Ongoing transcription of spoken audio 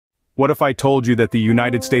What if I told you that the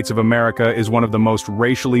United States of America is one of the most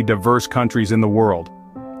racially diverse countries in the world?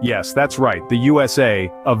 Yes, that's right, the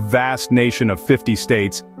USA, a vast nation of 50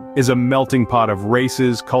 states, is a melting pot of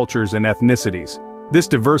races, cultures, and ethnicities. This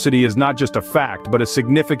diversity is not just a fact but a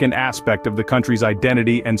significant aspect of the country's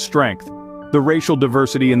identity and strength. The racial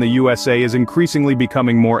diversity in the USA is increasingly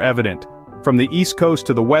becoming more evident. From the East Coast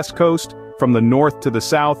to the West Coast, from the North to the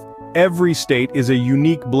South, every state is a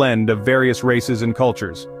unique blend of various races and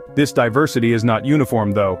cultures. This diversity is not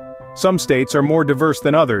uniform though. Some states are more diverse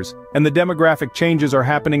than others, and the demographic changes are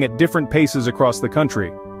happening at different paces across the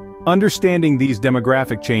country. Understanding these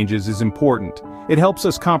demographic changes is important. It helps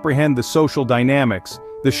us comprehend the social dynamics,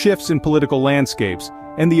 the shifts in political landscapes,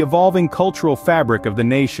 and the evolving cultural fabric of the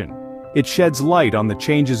nation. It sheds light on the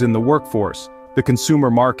changes in the workforce, the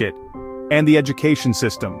consumer market, and the education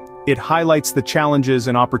system. It highlights the challenges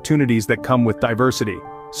and opportunities that come with diversity.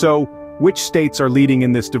 So, which states are leading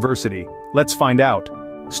in this diversity? Let's find out.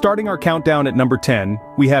 Starting our countdown at number 10,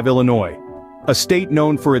 we have Illinois, a state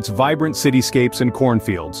known for its vibrant cityscapes and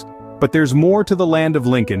cornfields. But there's more to the land of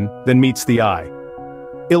Lincoln than meets the eye.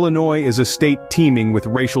 Illinois is a state teeming with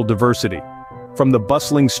racial diversity. From the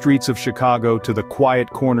bustling streets of Chicago to the quiet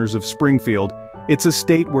corners of Springfield, it's a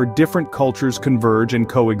state where different cultures converge and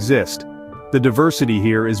coexist. The diversity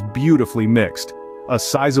here is beautifully mixed. A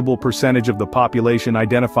sizable percentage of the population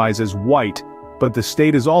identifies as white, but the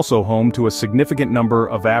state is also home to a significant number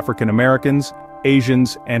of African Americans,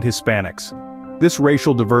 Asians, and Hispanics. This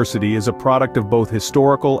racial diversity is a product of both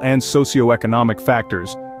historical and socioeconomic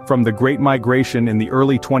factors, from the Great Migration in the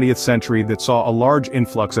early 20th century that saw a large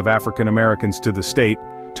influx of African Americans to the state,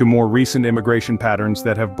 to more recent immigration patterns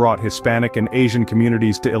that have brought Hispanic and Asian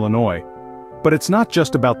communities to Illinois. But it's not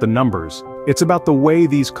just about the numbers, it's about the way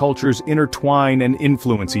these cultures intertwine and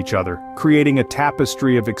influence each other, creating a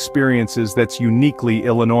tapestry of experiences that's uniquely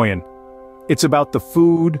Illinoisan. It's about the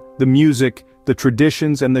food, the music, the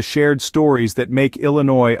traditions, and the shared stories that make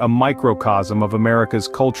Illinois a microcosm of America's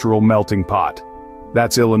cultural melting pot.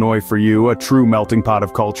 That's Illinois for you, a true melting pot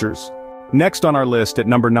of cultures. Next on our list at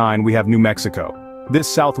number 9 we have New Mexico.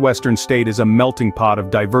 This southwestern state is a melting pot of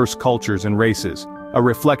diverse cultures and races, a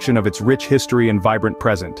reflection of its rich history and vibrant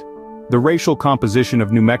present. The racial composition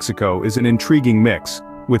of New Mexico is an intriguing mix,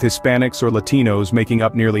 with Hispanics or Latinos making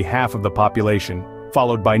up nearly half of the population,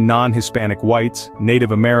 followed by non-Hispanic whites,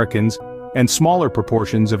 Native Americans, and smaller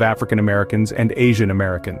proportions of African Americans and Asian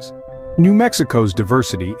Americans. New Mexico's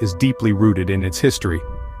diversity is deeply rooted in its history.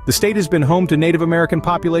 The state has been home to Native American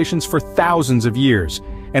populations for thousands of years,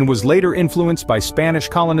 and was later influenced by Spanish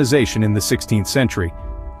colonization in the 16th century.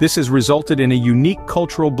 This has resulted in a unique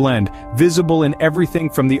cultural blend, visible in everything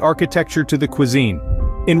from the architecture to the cuisine.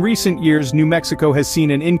 In recent years, New Mexico has seen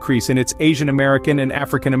an increase in its Asian American and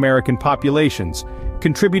African American populations,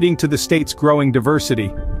 contributing to the state's growing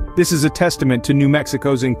diversity. This is a testament to New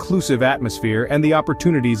Mexico's inclusive atmosphere and the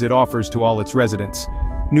opportunities it offers to all its residents.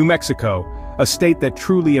 New Mexico, a state that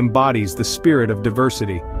truly embodies the spirit of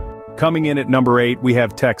diversity. Coming in at number 8 we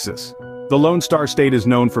have Texas. The Lone Star State is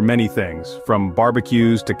known for many things, from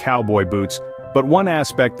barbecues to cowboy boots, but one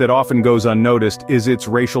aspect that often goes unnoticed is its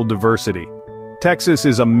racial diversity. Texas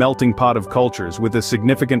is a melting pot of cultures with a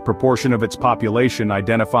significant proportion of its population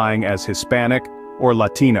identifying as Hispanic or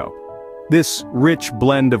Latino. This rich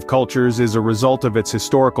blend of cultures is a result of its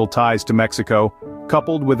historical ties to Mexico,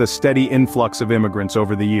 coupled with a steady influx of immigrants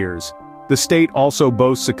over the years. The state also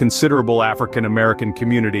boasts a considerable African American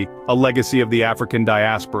community, a legacy of the African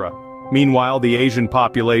diaspora. Meanwhile, the Asian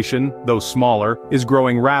population, though smaller, is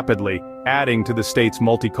growing rapidly, adding to the state's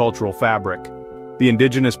multicultural fabric. The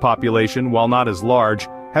indigenous population, while not as large,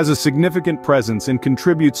 has a significant presence and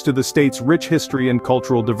contributes to the state's rich history and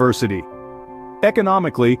cultural diversity.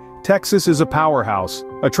 Economically, Texas is a powerhouse,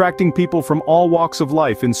 attracting people from all walks of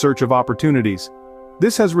life in search of opportunities.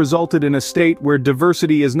 This has resulted in a state where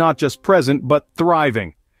diversity is not just present but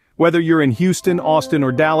thriving. Whether you're in Houston, Austin,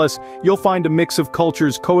 or Dallas, you'll find a mix of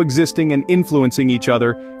cultures coexisting and influencing each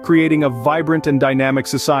other, creating a vibrant and dynamic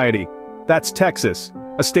society. That's Texas,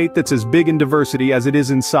 a state that's as big in diversity as it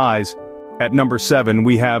is in size. At number 7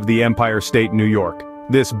 we have the Empire State, New York.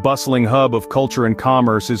 This bustling hub of culture and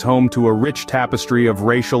commerce is home to a rich tapestry of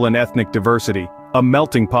racial and ethnic diversity. A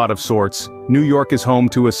melting pot of sorts, New York is home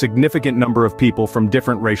to a significant number of people from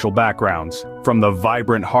different racial backgrounds. From the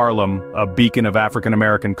vibrant Harlem, a beacon of African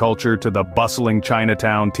American culture, to the bustling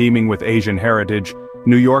Chinatown teeming with Asian heritage,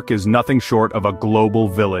 New York is nothing short of a global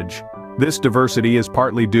village. This diversity is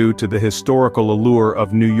partly due to the historical allure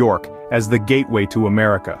of New York as the gateway to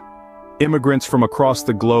America. Immigrants from across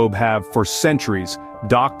the globe have, for centuries,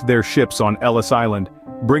 docked their ships on Ellis Island,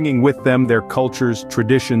 bringing with them their cultures,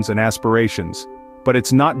 traditions, and aspirations. But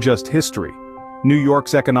it's not just history. New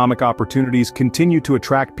York's economic opportunities continue to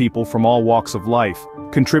attract people from all walks of life,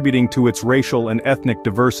 contributing to its racial and ethnic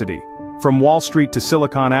diversity. From Wall Street to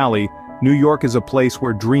Silicon Alley, New York is a place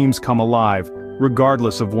where dreams come alive,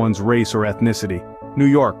 regardless of one's race or ethnicity. New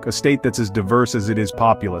York, a state that's as diverse as it is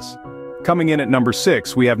populous. Coming in at number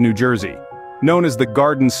 6, we have New Jersey. Known as the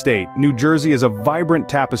Garden State, New Jersey is a vibrant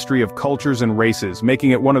tapestry of cultures and races,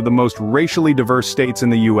 making it one of the most racially diverse states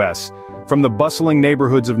in the U.S. From the bustling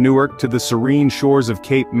neighborhoods of Newark to the serene shores of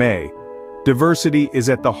Cape May, diversity is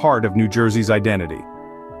at the heart of New Jersey's identity.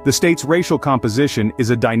 The state's racial composition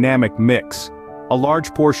is a dynamic mix. A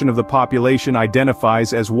large portion of the population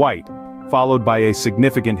identifies as white, followed by a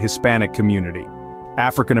significant Hispanic community.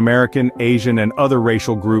 African American, Asian, and other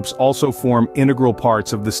racial groups also form integral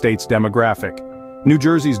parts of the state's demographic. New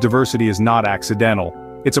Jersey's diversity is not accidental.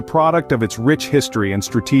 It's a product of its rich history and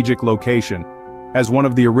strategic location. As one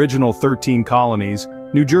of the original 13 colonies,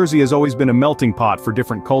 New Jersey has always been a melting pot for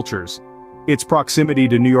different cultures. Its proximity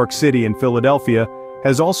to New York City and Philadelphia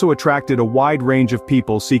has also attracted a wide range of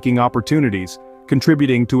people seeking opportunities,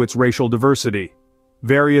 contributing to its racial diversity.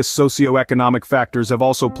 Various socio-economic factors have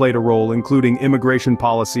also played a role, including immigration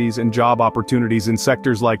policies and job opportunities in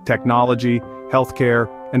sectors like technology, healthcare,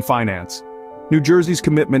 and finance. New Jersey's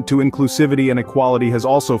commitment to inclusivity and equality has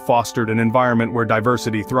also fostered an environment where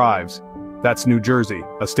diversity thrives. That's New Jersey,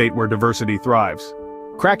 a state where diversity thrives.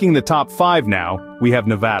 Cracking the top 5 now, we have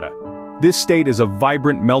Nevada. This state is a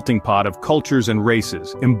vibrant melting pot of cultures and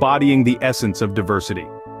races, embodying the essence of diversity.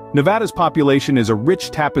 Nevada's population is a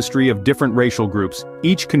rich tapestry of different racial groups,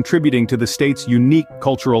 each contributing to the state's unique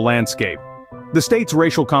cultural landscape. The state's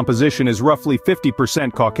racial composition is roughly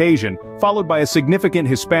 50% Caucasian, followed by a significant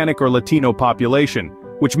Hispanic or Latino population,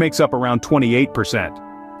 which makes up around 28%.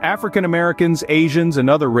 African Americans, Asians, and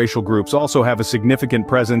other racial groups also have a significant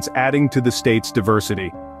presence, adding to the state's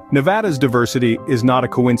diversity. Nevada's diversity is not a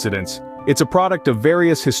coincidence. It's a product of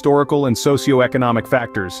various historical and socio-economic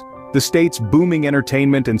factors. The state's booming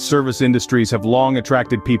entertainment and service industries have long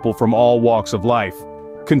attracted people from all walks of life,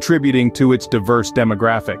 contributing to its diverse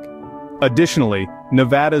demographic. Additionally,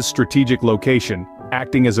 Nevada's strategic location,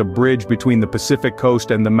 acting as a bridge between the Pacific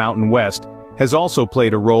Coast and the Mountain West, has also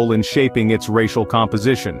played a role in shaping its racial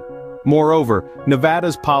composition. Moreover,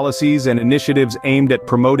 Nevada's policies and initiatives aimed at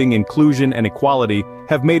promoting inclusion and equality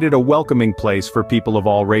have made it a welcoming place for people of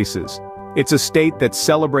all races. It's a state that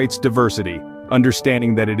celebrates diversity,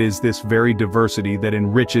 understanding that it is this very diversity that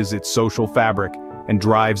enriches its social fabric and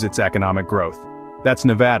drives its economic growth. That's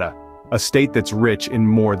Nevada, a state that's rich in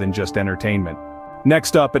more than just entertainment.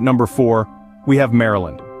 Next up at number 4, we have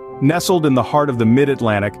Maryland. Nestled in the heart of the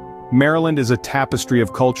Mid-Atlantic, Maryland is a tapestry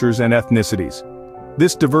of cultures and ethnicities.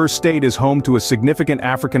 This diverse state is home to a significant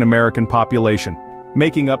African American population,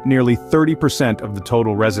 making up nearly 30% of the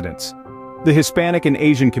total residents. The Hispanic and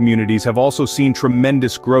Asian communities have also seen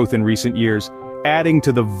tremendous growth in recent years, adding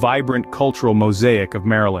to the vibrant cultural mosaic of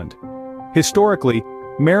Maryland. Historically,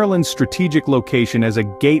 Maryland's strategic location as a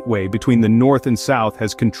gateway between the North and South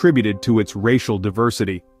has contributed to its racial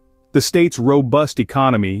diversity. The state's robust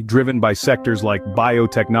economy, driven by sectors like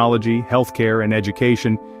biotechnology, healthcare, and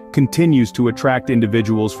education, continues to attract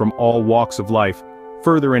individuals from all walks of life,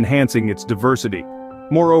 further enhancing its diversity.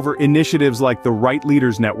 Moreover, initiatives like the Right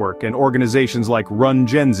Leaders Network and organizations like Run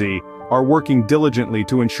Gen Z are working diligently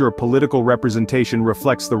to ensure political representation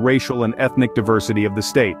reflects the racial and ethnic diversity of the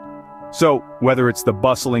state. So, whether it's the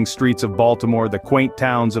bustling streets of Baltimore, the quaint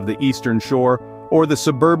towns of the Eastern Shore, or the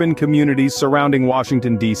suburban communities surrounding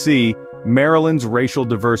Washington, D.C., Maryland's racial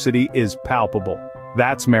diversity is palpable.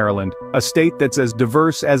 That's Maryland, a state that's as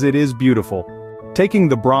diverse as it is beautiful. Taking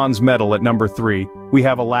the bronze medal at number 3, we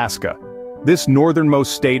have Alaska. This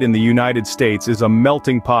northernmost state in the United States is a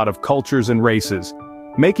melting pot of cultures and races,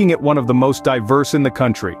 making it one of the most diverse in the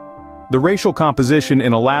country. The racial composition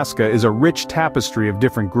in Alaska is a rich tapestry of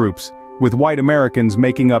different groups, with white Americans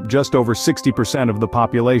making up just over 60% of the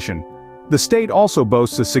population. The state also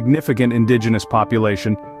boasts a significant indigenous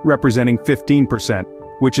population, representing 15%,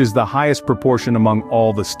 which is the highest proportion among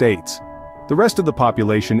all the states. The rest of the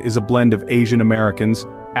population is a blend of Asian Americans,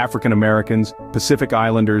 African Americans, Pacific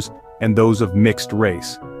Islanders, and those of mixed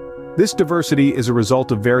race. This diversity is a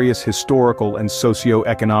result of various historical and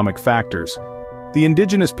socio-economic factors. The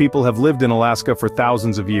indigenous people have lived in Alaska for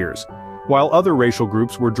thousands of years, while other racial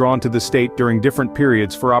groups were drawn to the state during different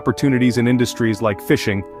periods for opportunities in industries like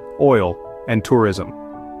fishing, oil, and tourism.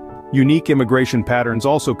 Unique immigration patterns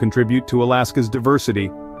also contribute to Alaska's diversity.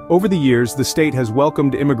 Over the years, the state has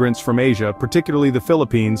welcomed immigrants from Asia, particularly the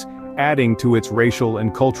Philippines, adding to its racial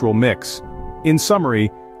and cultural mix. In summary,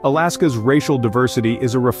 Alaska's racial diversity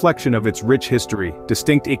is a reflection of its rich history,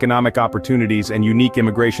 distinct economic opportunities, and unique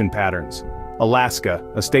immigration patterns. Alaska,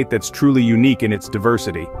 a state that's truly unique in its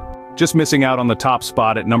diversity. Just missing out on the top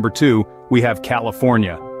spot at number 2, we have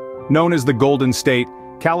California. Known as the Golden State,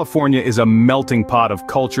 California is a melting pot of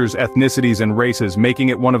cultures, ethnicities, and races, making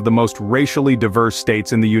it one of the most racially diverse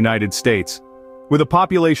states in the United States. With a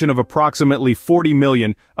population of approximately 40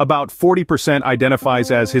 million, about 40%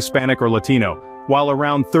 identifies as Hispanic or Latino, while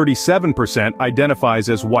around 37% identifies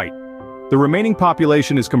as white. The remaining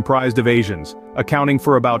population is comprised of Asians, accounting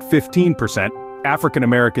for about 15%, African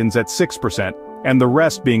Americans at 6%, and the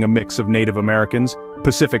rest being a mix of Native Americans,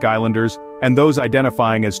 Pacific Islanders, and those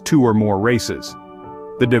identifying as 2 or more races.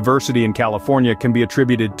 The diversity in California can be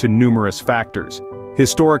attributed to numerous factors.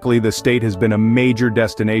 Historically, the state has been a major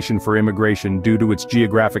destination for immigration due to its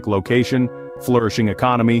geographic location, flourishing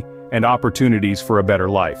economy, and opportunities for a better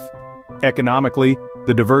life. Economically,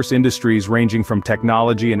 the diverse industries ranging from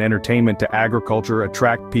technology and entertainment to agriculture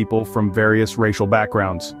attract people from various racial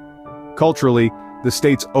backgrounds. Culturally, the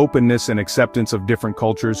state's openness and acceptance of different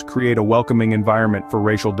cultures create a welcoming environment for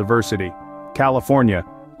racial diversity. California,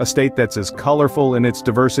 a state that's as colorful in its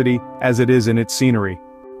diversity as it is in its scenery.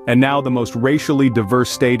 And now the most racially diverse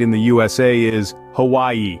state in the USA is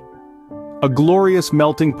Hawaii. A glorious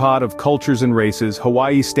melting pot of cultures and races,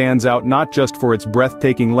 Hawaii stands out not just for its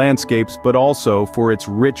breathtaking landscapes but also for its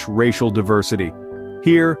rich racial diversity.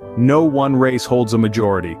 Here, no one race holds a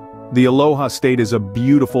majority. The Aloha State is a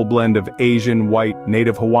beautiful blend of Asian, white,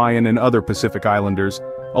 Native Hawaiian, and other Pacific Islanders,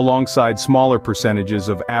 alongside smaller percentages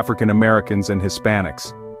of African Americans and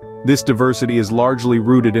Hispanics. This diversity is largely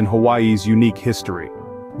rooted in Hawaii's unique history.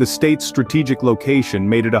 The state's strategic location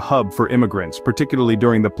made it a hub for immigrants, particularly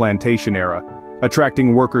during the plantation era,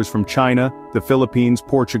 attracting workers from China, the Philippines,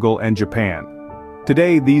 Portugal, and Japan.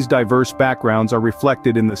 Today, these diverse backgrounds are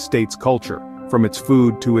reflected in the state's culture, from its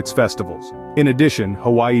food to its festivals. In addition,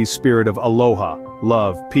 Hawaii's spirit of aloha,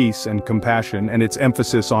 love, peace, and compassion, and its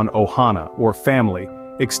emphasis on ohana, or family,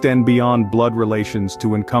 extend beyond blood relations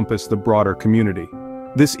to encompass the broader community.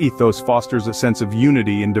 This ethos fosters a sense of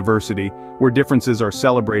unity in diversity, where differences are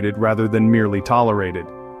celebrated rather than merely tolerated.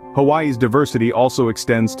 Hawaii's diversity also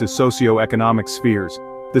extends to socio-economic spheres.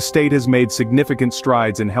 The state has made significant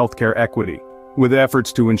strides in healthcare equity, with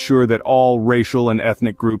efforts to ensure that all racial and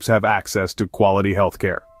ethnic groups have access to quality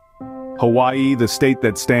healthcare. Hawaii, the state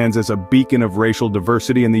that stands as a beacon of racial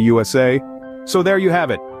diversity in the USA. So there you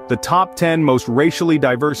have it, the top 10 most racially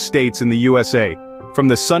diverse states in the USA. From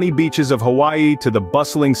the sunny beaches of Hawaii to the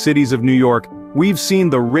bustling cities of New York, we've seen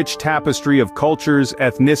the rich tapestry of cultures,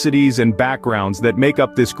 ethnicities, and backgrounds that make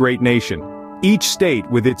up this great nation. Each state,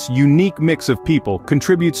 with its unique mix of people,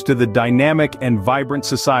 contributes to the dynamic and vibrant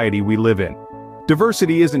society we live in.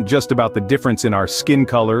 Diversity isn't just about the difference in our skin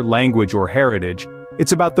color, language, or heritage.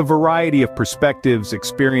 It's about the variety of perspectives,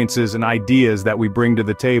 experiences, and ideas that we bring to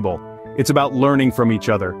the table. It's about learning from each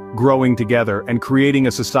other, growing together, and creating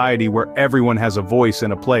a society where everyone has a voice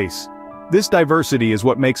and a place. This diversity is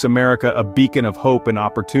what makes America a beacon of hope and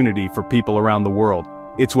opportunity for people around the world.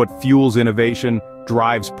 It's what fuels innovation,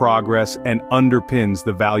 drives progress, and underpins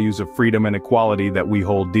the values of freedom and equality that we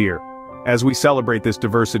hold dear. As we celebrate this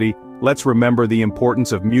diversity, let's remember the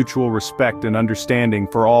importance of mutual respect and understanding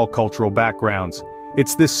for all cultural backgrounds.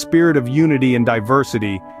 It's this spirit of unity and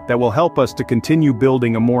diversity that will help us to continue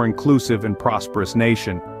building a more inclusive and prosperous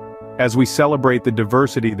nation. As we celebrate the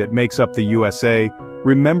diversity that makes up the USA,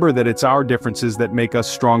 remember that it's our differences that make us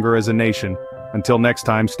stronger as a nation. Until next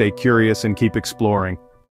time, stay curious and keep exploring.